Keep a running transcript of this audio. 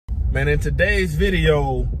Man, in today's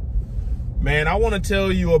video, man, I want to tell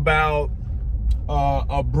you about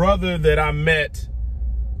a brother that I met.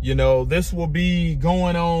 You know, this will be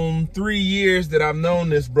going on 3 years that I've known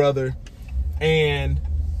this brother. And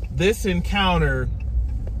this encounter,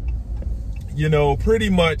 you know, pretty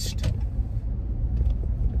much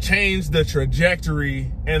changed the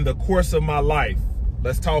trajectory and the course of my life.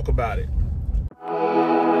 Let's talk about it.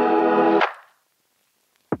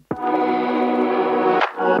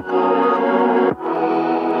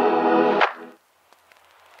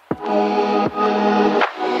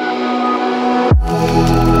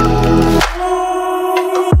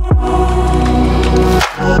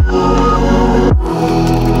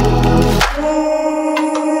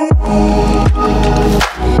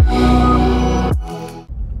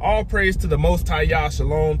 All praise to the Most High Yah,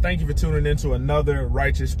 Shalom. Thank you for tuning into another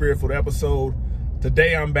Righteous Spirit-filled episode.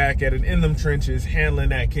 Today I'm back at In Them Trenches handling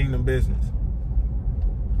that kingdom business.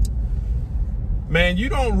 Man, you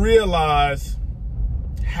don't realize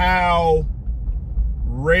how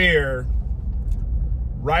rare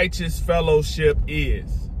righteous fellowship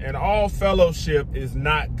is. And all fellowship is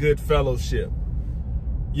not good fellowship.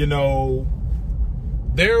 You know,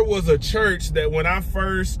 there was a church that when I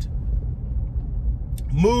first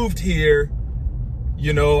moved here,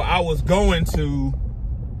 you know, I was going to,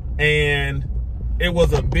 and it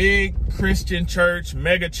was a big Christian church,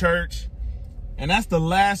 mega church, and that's the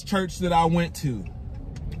last church that I went to.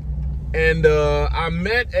 And I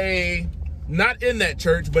met not in that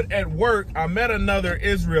church, but at work, I met another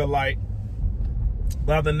Israelite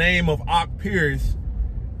by the name of Pierce,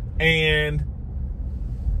 and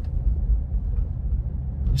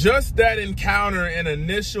just that encounter and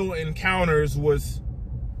initial encounters was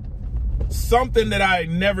something that I had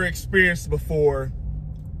never experienced before,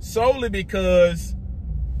 solely because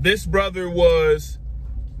this brother was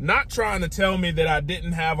not trying to tell me that I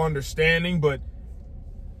didn't have understanding, but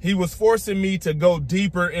he was forcing me to go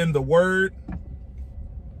deeper in the word,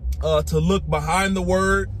 to look behind the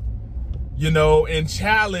word, you know, and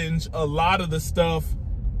challenge a lot of the stuff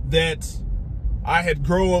that I had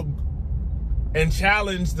grown up, and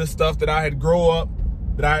challenge the stuff that I had grown up,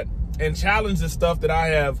 and challenge the stuff that I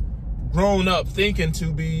have grown up thinking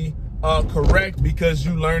to be correct because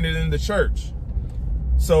you learned it in the church.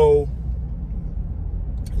 So,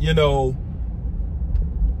 you know,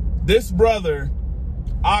 this brother,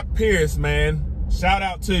 Pierce, man, shout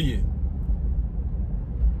out to you,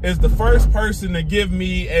 is the first person to give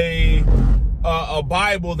me a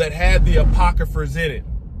Bible that had the apocryphers in it.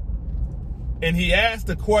 And he asked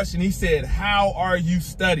a question. He said, "How are you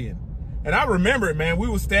studying?" And I remember it, man. We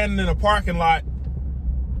were standing in a parking lot,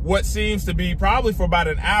 what seems to be probably for about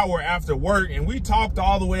an hour after work, and we talked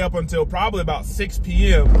all the way up until probably about 6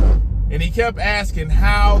 p.m. And he kept asking,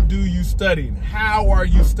 "How do you study? How are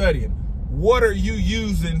you studying? What are you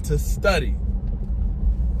using to study?"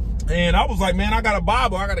 And I was like, "Man, I got a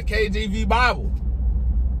Bible. I got a KJV Bible."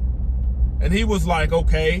 And he was like,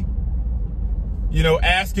 "Okay," you know,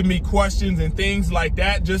 asking me questions and things like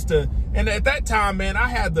that, just to. And at that time, man, I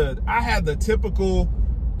had the typical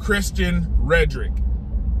Christian rhetoric.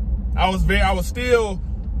 I was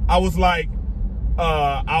like,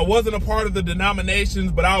 I wasn't a part of the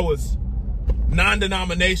denominations, but I was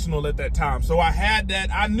non-denominational at that time. So I had that.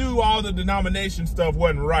 I knew all the denomination stuff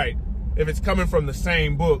wasn't right if it's coming from the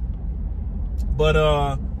same book.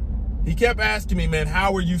 But he kept asking me, "Man,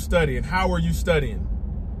 how are you studying? How are you studying?"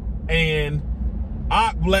 And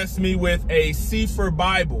Ak blessed me with a Sefer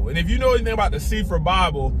Bible. And if you know anything about the Sefer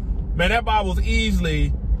Bible, man, that Bible's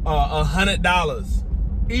easily $100.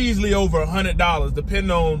 Easily over $100,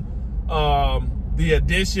 depending on the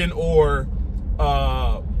edition or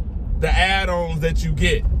the add-ons that you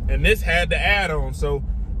get. And this had the add-on, so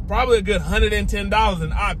probably a good $110.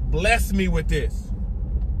 And I blessed me with this,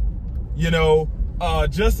 you know,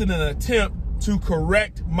 just in an attempt to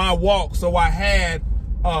correct my walk, so I had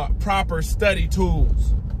proper study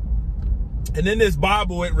tools. And in this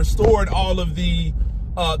Bible, it restored all of the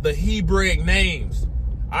Hebraic names.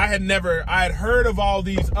 I had heard of all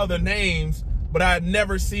these other names, but I had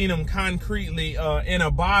never seen them concretely in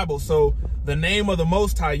a Bible. So the name of the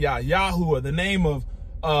Most High Yah, Yahuwah, the name of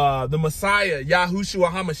the Messiah,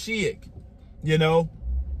 Yahushua HaMashiach, you know,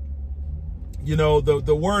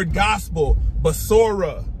 the word gospel,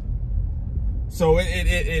 Basora. So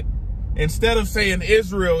it instead of saying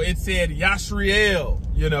Israel, it said Yashriel,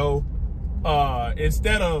 you know,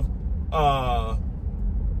 instead of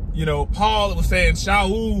you know, Paul was saying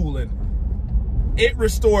Shaul, and it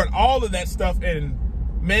restored all of that stuff. And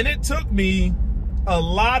man, it took me a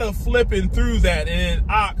lot of flipping through that and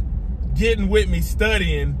getting with me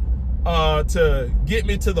studying to get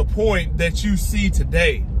me to the point that you see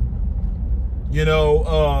today. You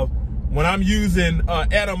know, when I'm using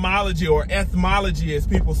etymology or etymology, as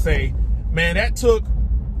people say, man, that took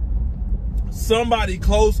somebody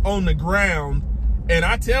close on the ground. And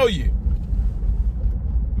I tell you,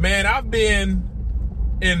 man, I've been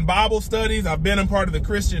in Bible studies, I've been a part of the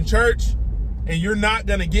Christian church, and you're not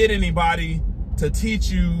going to get anybody to teach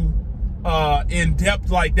you in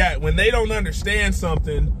depth like that. When they don't understand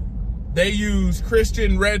something, they use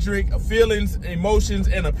Christian rhetoric, feelings, emotions,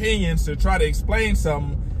 and opinions to try to explain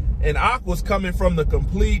something. And Ak was coming from the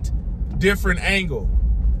complete different angle.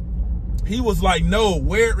 He was like, no,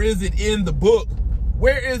 where is it in the book?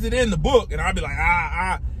 Where is it in the book? And I'd be like,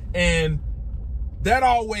 and that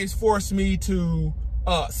always forced me to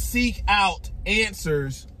seek out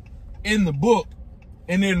answers in the book,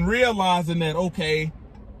 and then realizing that, okay,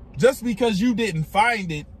 just because you didn't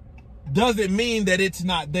find it doesn't mean that it's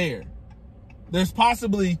not there. There's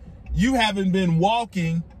possibly you haven't been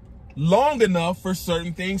walking long enough for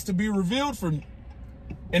certain things to be revealed from you.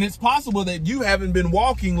 And it's possible that you haven't been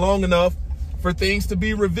walking long enough for things to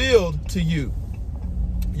be revealed to you.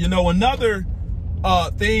 You know, another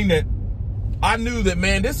thing that I knew that,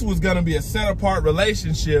 man, this was going to be a set apart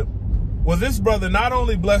relationship was this brother not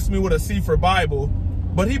only blessed me with a C for Bible,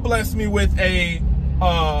 but he blessed me with a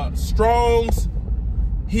Strong's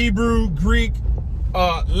Hebrew Greek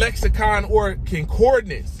lexicon or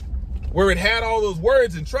concordance, where it had all those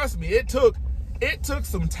words. And trust me, it took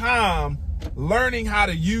some time learning how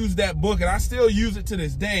to use that book, and I still use it to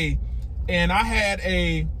this day. And I had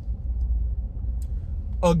a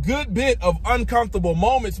good bit of uncomfortable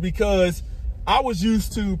moments because I was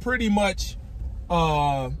used to pretty much,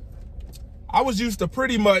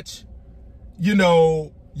 you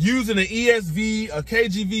know, using an ESV, a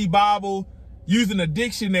KJV Bible, using a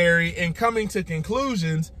dictionary, and coming to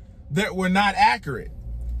conclusions that were not accurate.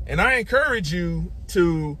 And I encourage you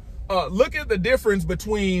to look at the difference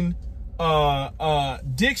between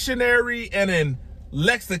dictionary and an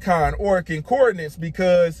lexicon or a concordance,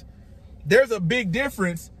 because there's a big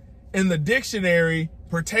difference in the dictionary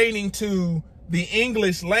pertaining to the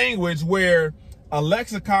English language, where a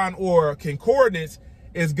lexicon or a concordance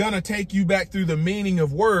is going to take you back through the meaning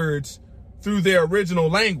of words through their original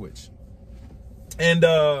language. And,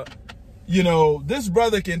 you know, this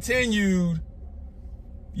brother continued,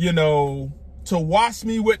 you know, to wash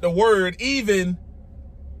me with the word. Even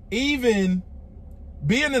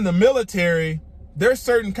being in the military, there's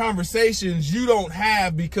certain conversations you don't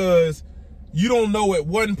have because you don't know at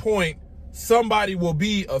one point somebody will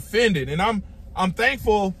be offended. And I'm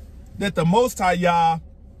thankful that the Most High Yah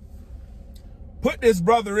put this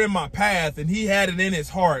brother in my path, and he had it in his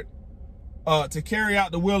heart to carry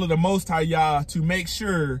out the will of the Most High Yah, to make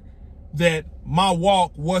sure that my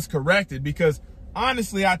walk was corrected. Because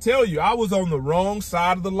honestly, I tell you, I was on the wrong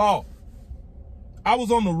side of the law. I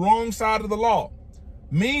was on the wrong side of the law.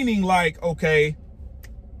 Meaning, like, okay,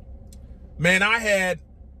 man, I had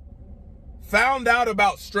found out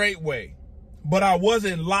about straightway, but I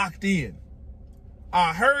wasn't locked in.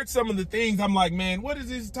 I heard some of the things. I'm like, man, what is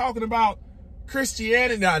this talking about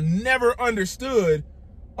Christianity? I never understood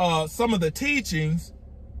some of the teachings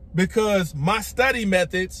because my study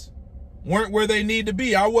methods weren't where they need to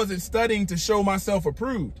be. I wasn't studying to show myself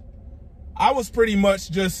approved. I was pretty much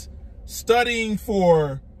just studying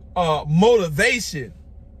for motivation.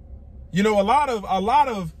 You know, a lot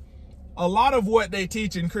of what they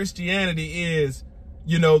teach in Christianity is,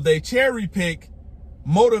 you know, they cherry pick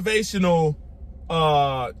motivational,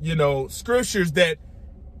 you know, scriptures that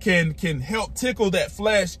can help tickle that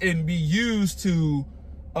flesh and be used to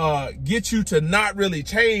get you to not really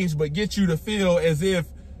change, but get you to feel as if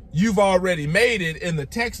you've already made it, and the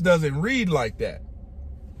text doesn't read like that.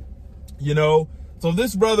 You know, so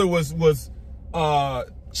this brother was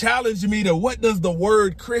challenging me to, what does the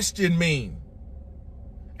word Christian mean?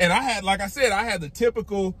 And I had, like I said, I had the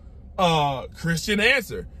typical Christian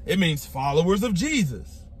answer. It means followers of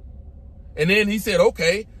Jesus. And then he said,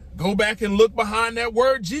 okay, go back and look behind that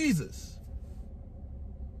word Jesus.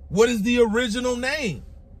 What is the original name?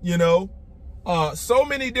 You know, so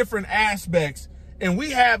many different aspects. And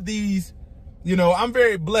we have these, you know, I'm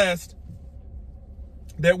very blessed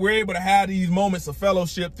that we're able to have these moments of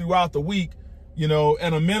fellowship throughout the week, you know,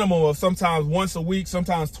 at a minimum of sometimes once a week,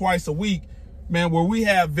 sometimes twice a week, man, where we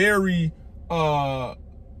have very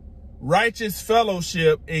righteous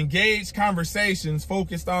fellowship, engaged conversations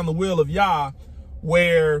focused on the will of Yah,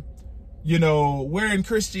 where, you know, where in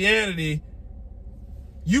Christianity,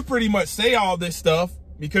 you pretty much say all this stuff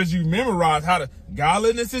because you memorize how to,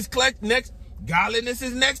 godliness is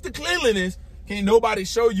next to cleanliness. Can't nobody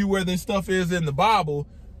show you where this stuff is in the Bible.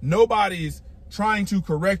 Nobody's trying to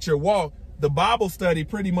correct your walk. The Bible study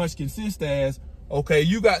pretty much consists as, okay,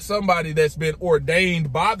 you got somebody that's been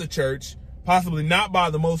ordained by the church, possibly not by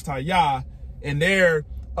the Most High Yah, and they're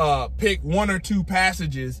pick one or two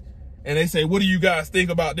passages and they say, what do you guys think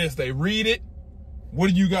about this? They read it.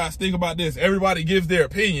 What do you guys think about this? Everybody gives their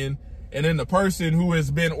opinion, and then the person who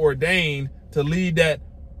has been ordained to lead that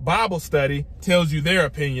Bible study tells you their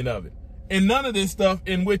opinion of it. And none of this stuff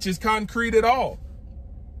in which is concrete at all.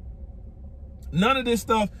 None of this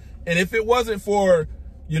stuff. And if it wasn't for,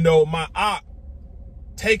 you know, my aunt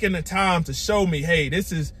taking the time to show me, hey,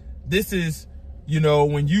 this is, you know,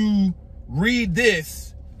 when you read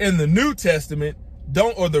this in the New Testament,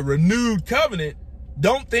 or the renewed covenant,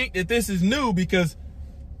 don't think that this is new, because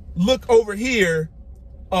look over here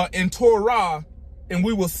in Torah and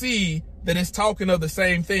we will see that it's talking of the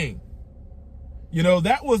same thing. You know,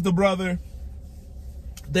 that was the brother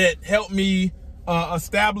that helped me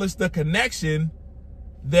establish the connection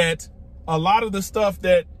that a lot of the stuff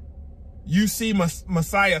that you see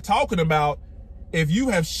Messiah talking about, if you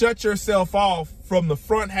have shut yourself off from the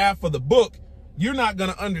front half of the book, you're not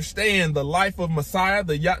going to understand the life of Messiah,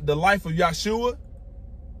 the life of Yahshua,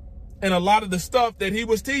 and a lot of the stuff that he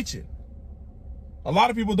was teaching. A lot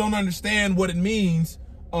of people don't understand what it means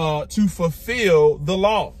to fulfill the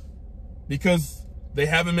law, because they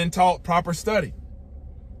haven't been taught proper study.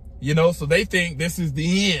 You know, so they think this is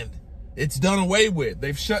the end. It's done away with.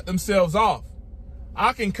 They've shut themselves off.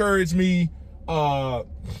 I can encourage me to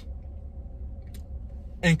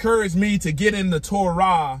get in the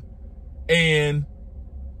Torah and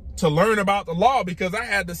to learn about the law, because I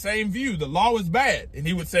had the same view. The law is bad. And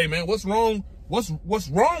he would say, man, what's wrong? What's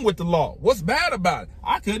wrong with the law? What's bad about it?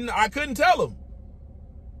 I couldn't tell him.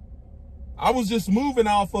 I was just moving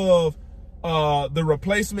off of the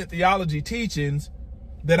replacement theology teachings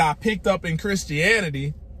that I picked up in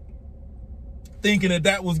Christianity, thinking that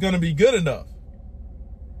that was going to be good enough.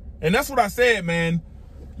 And that's what I said, man.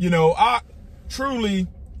 You know, I truly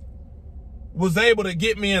was able to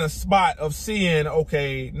get me in a spot of seeing,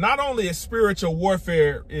 okay, not only is spiritual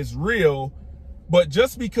warfare is real, but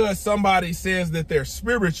just because somebody says that they're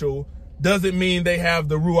spiritual doesn't mean they have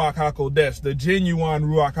the Ruach HaKodesh, the genuine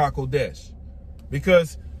Ruach HaKodesh.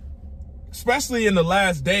 Because especially in the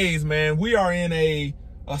last days, man, we are in a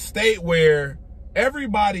state where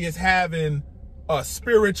everybody is having a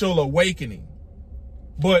spiritual awakening,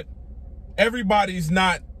 but everybody's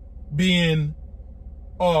not being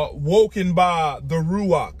woken by the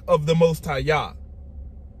Ruach of the Most High Yah.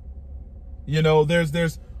 You know,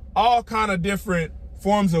 there's all kind of different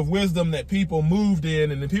forms of wisdom that people moved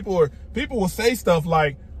in, and then people will say stuff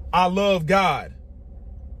like, I love God,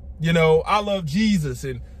 you know, I love Jesus.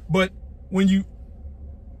 But when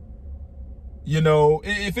you know,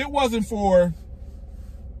 if it wasn't for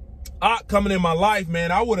coming in my life,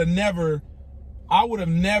 man, I would have never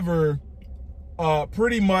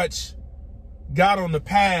pretty much got on the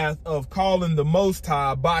path of calling the Most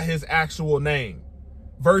High by his actual name,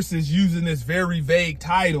 versus using this very vague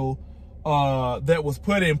title that was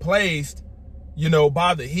put in place, you know,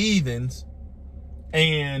 by the heathens,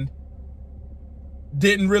 and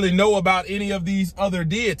didn't really know about any of these other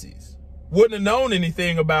deities. Wouldn't have known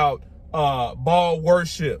anything about Baal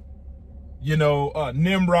worship, you know,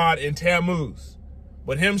 Nimrod and Tammuz.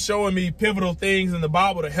 But him showing me pivotal things in the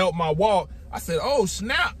Bible to help my walk, I said, oh,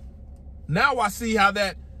 snap. Now I see how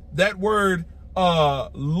that word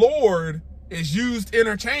Lord is used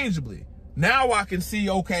interchangeably. Now I can see,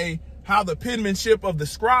 okay, how the penmanship of the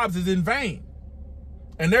scribes is in vain.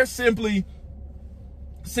 And they're simply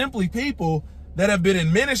people that have been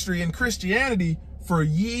in ministry in Christianity for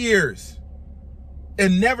years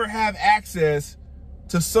and never have access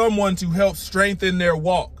to someone to help strengthen their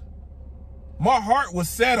walk. My heart was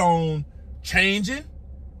set on changing.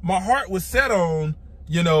 My heart was set on,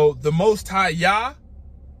 you know, the Most High Yah.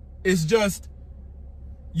 It's just,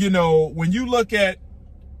 you know, when you look at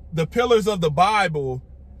the pillars of the Bible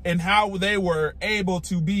and how they were able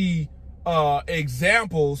to be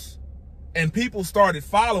examples and people started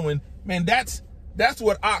following, man, that's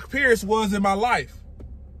what Ak Pierce was in my life.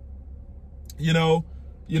 You know,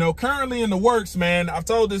 currently in the works, man, I've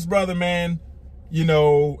told this brother, man, you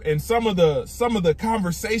know, and some of the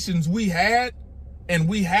conversations we had and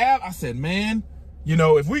we have, I said, man, you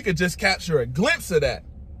know, if we could just capture a glimpse of that,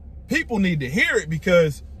 people need to hear it,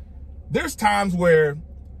 because there's times where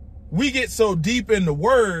we get so deep in the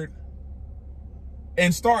word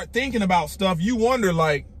and start thinking about stuff, you wonder,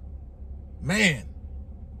 like, man,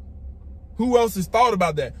 who else has thought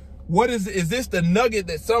about that? What is this the nugget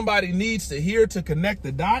that somebody needs to hear to connect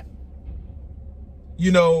the dot?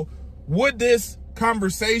 You know, would this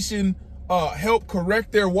conversation help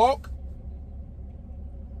correct their walk?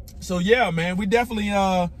 So yeah, man, we definitely,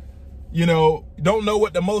 you know, don't know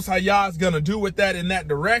what the Most High Yah is going to do with that in that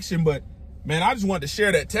direction. But man, I just wanted to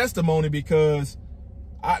share that testimony because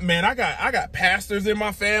I got pastors in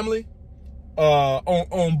my family,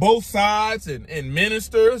 on both sides and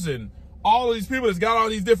ministers and all of these people that's got all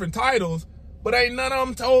these different titles, but ain't none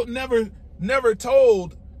of them never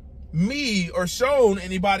told me or shown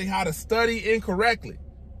anybody how to study incorrectly.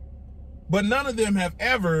 But none of them have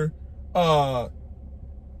ever,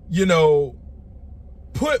 you know,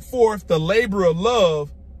 put forth the labor of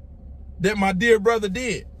love that my dear brother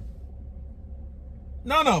did.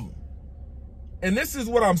 None of them. And this is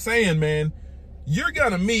what I'm saying, man. You're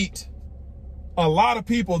going to meet a lot of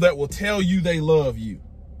people that will tell you they love you.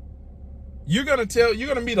 You're going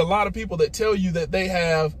to meet a lot of people that tell you that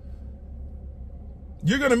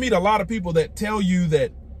you're going to meet a lot of people that tell you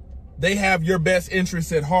that they have your best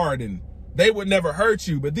interests at heart and they would never hurt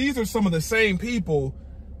you. But these are some of the same people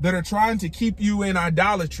that are trying to keep you in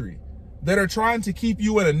idolatry, that are trying to keep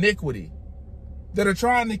you in iniquity, that are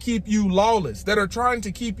trying to keep you lawless, that are trying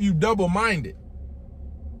to keep you double-minded.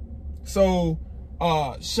 So,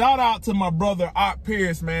 shout out to my brother Ock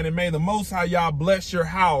Pierce, man, and may the Most High Yah bless your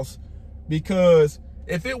house, because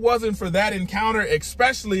if it wasn't for that encounter,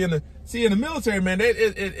 especially in the military, man,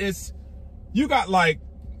 it's you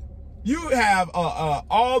have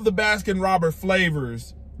all the Baskin-Robbins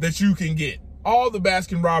flavors that you can get, all the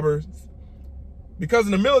Baskin-Robbins, because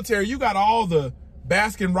in the military you got all the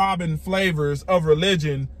Baskin-Robbins flavors of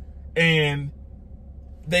religion, and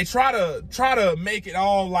they try to make it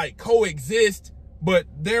all like coexist, but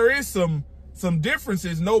there is some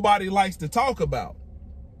differences nobody likes to talk about.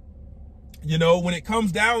 You know, when it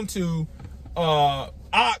comes down to,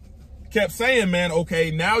 I kept saying, man, okay,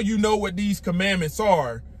 now you know what these commandments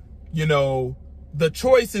are. You know, the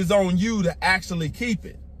choice is on you to actually keep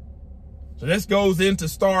it. So this goes into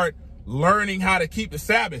start learning how to keep the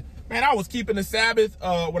Sabbath. Man, I was keeping the Sabbath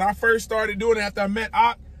when I first started doing it after I met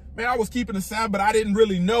Ock. Man, I was keeping the Sabbath, but I didn't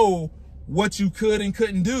really know what you could and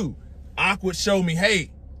couldn't do. Ock would show me,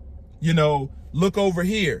 hey, you know, look over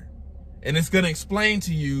here. And it's going to explain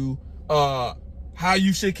to you how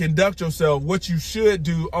you should conduct yourself, what you should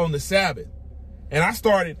do on the Sabbath. And I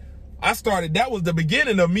started, that was the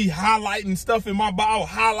beginning of me highlighting stuff in my Bible,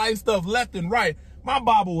 highlighting stuff left and right. My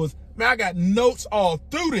Bible was, man, I got notes all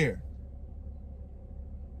through there.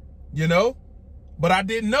 You know, but I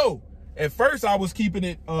didn't know. At first I was keeping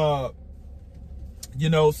it, you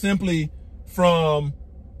know, simply from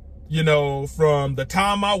the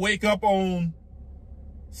time I wake up on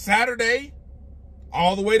Saturday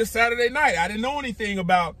all the way to Saturday night. I didn't know anything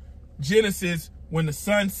about Genesis when the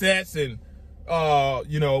sun sets and,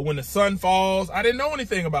 you know, when the sun falls. I didn't know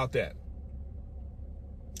anything about that.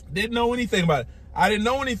 Didn't know anything about it. I didn't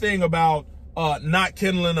know anything about not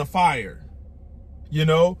kindling a fire, you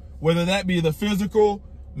know, whether that be the physical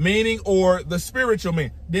meaning or the spiritual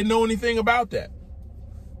meaning. Didn't know anything about that.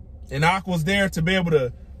 And Ock was there to be able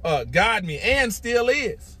to guide me, and still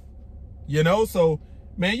is, you know. So,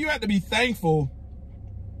 man, you have to be thankful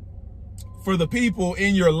for the people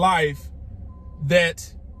in your life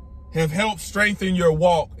that have helped strengthen your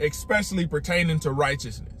walk, especially pertaining to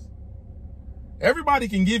righteousness. Everybody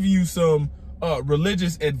can give you some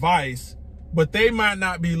religious advice, but they might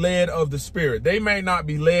not be led of the Spirit. They may not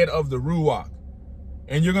be led of the Ruach.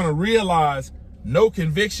 And you're going to realize no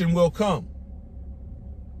conviction will come.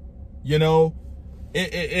 You know,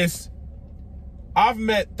 I've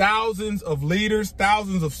met thousands of leaders,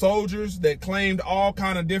 thousands of soldiers that claimed all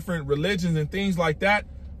kind of different religions and things like that.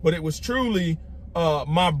 But it was truly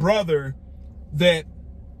my brother that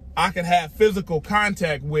I could have physical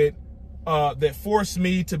contact with that forced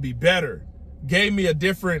me to be better, gave me a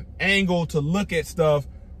different angle to look at stuff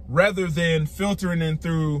rather than filtering in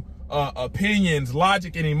through opinions,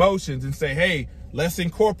 logic, and emotions, and say, hey, let's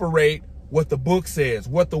incorporate what the book says,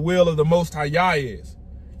 what the will of the Most High Yah is.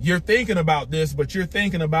 You're thinking about this, but you're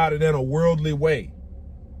thinking about it in a worldly way.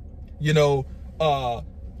 You know,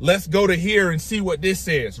 let's go to here and see what this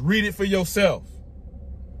says. Read it for yourself.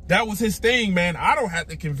 That was his thing, man. I don't have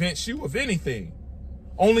to convince you of anything.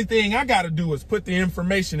 Only thing I got to do is put the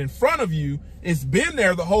information in front of you. It's been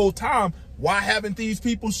there the whole time. Why haven't these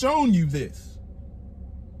people shown you this?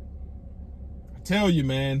 I tell you,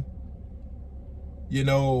 man, you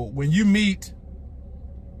know, when you meet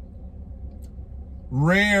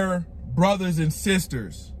rare brothers and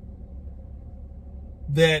sisters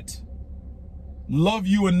that love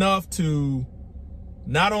you enough to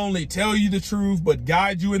not only tell you the truth, but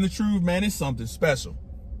guide you in the truth, man, it's something special.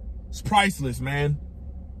 It's priceless, man.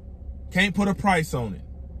 Can't put a price on it.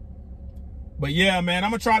 But yeah, man,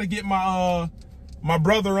 I'm gonna try to get my my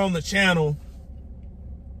brother on the channel,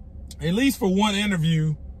 at least for one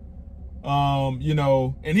interview, you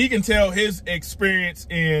know, and he can tell his experience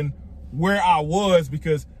in where I was,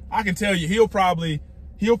 because I can tell you he'll probably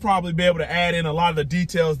be able to add in a lot of the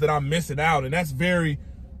details that I'm missing out. And that's very,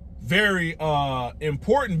 very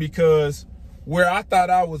important, because where I thought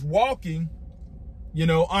I was walking, you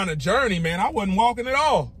know, on a journey, man, I wasn't walking at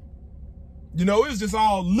all. You know, it was just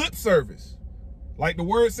all lip service. Like the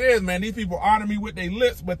word says, man, these people honor me with their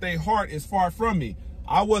lips, but their heart is far from me.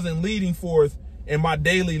 I wasn't leading forth in my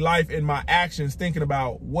daily life and my actions thinking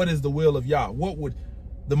about what is the will of Yah. What would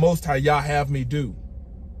the Most High Yah have me do?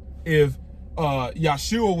 If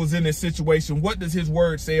Yahshua was in this situation, what does his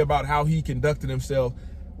word say about how he conducted himself?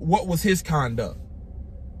 What was his conduct?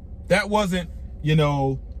 That wasn't, you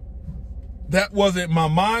know, that wasn't my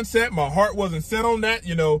mindset. My heart wasn't set on that.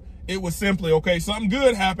 You know, it was simply, okay, something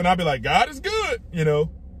good happened, I'll be like, God is good, you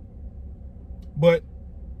know. But,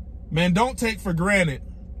 man, don't take for granted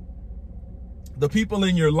the people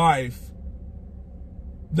in your life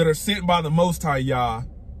that are sent by the Most High Yah.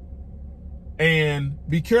 And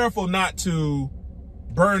be careful not to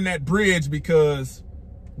burn that bridge, because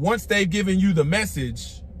once they've given you the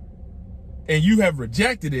message and you have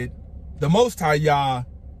rejected it, the Most High Yah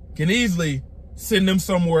can easily send them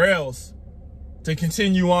somewhere else to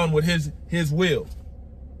continue on with his will.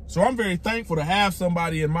 So I'm very thankful to have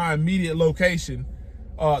somebody in my immediate location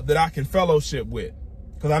that I can fellowship with,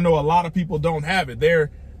 because I know a lot of people don't have it. They're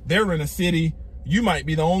in a city. You might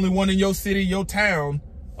be the only one in your city, your town,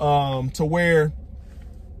 to where,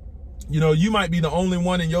 you know, you might be the only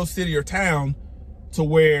one in your city or town to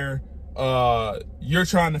where you're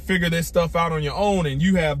trying to figure this stuff out on your own, and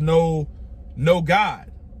you have no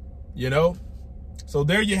guide, you know. So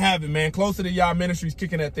there you have it, man. Closer to Yah Ministries,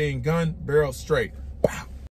 kicking that thing gun barrel straight. Wow.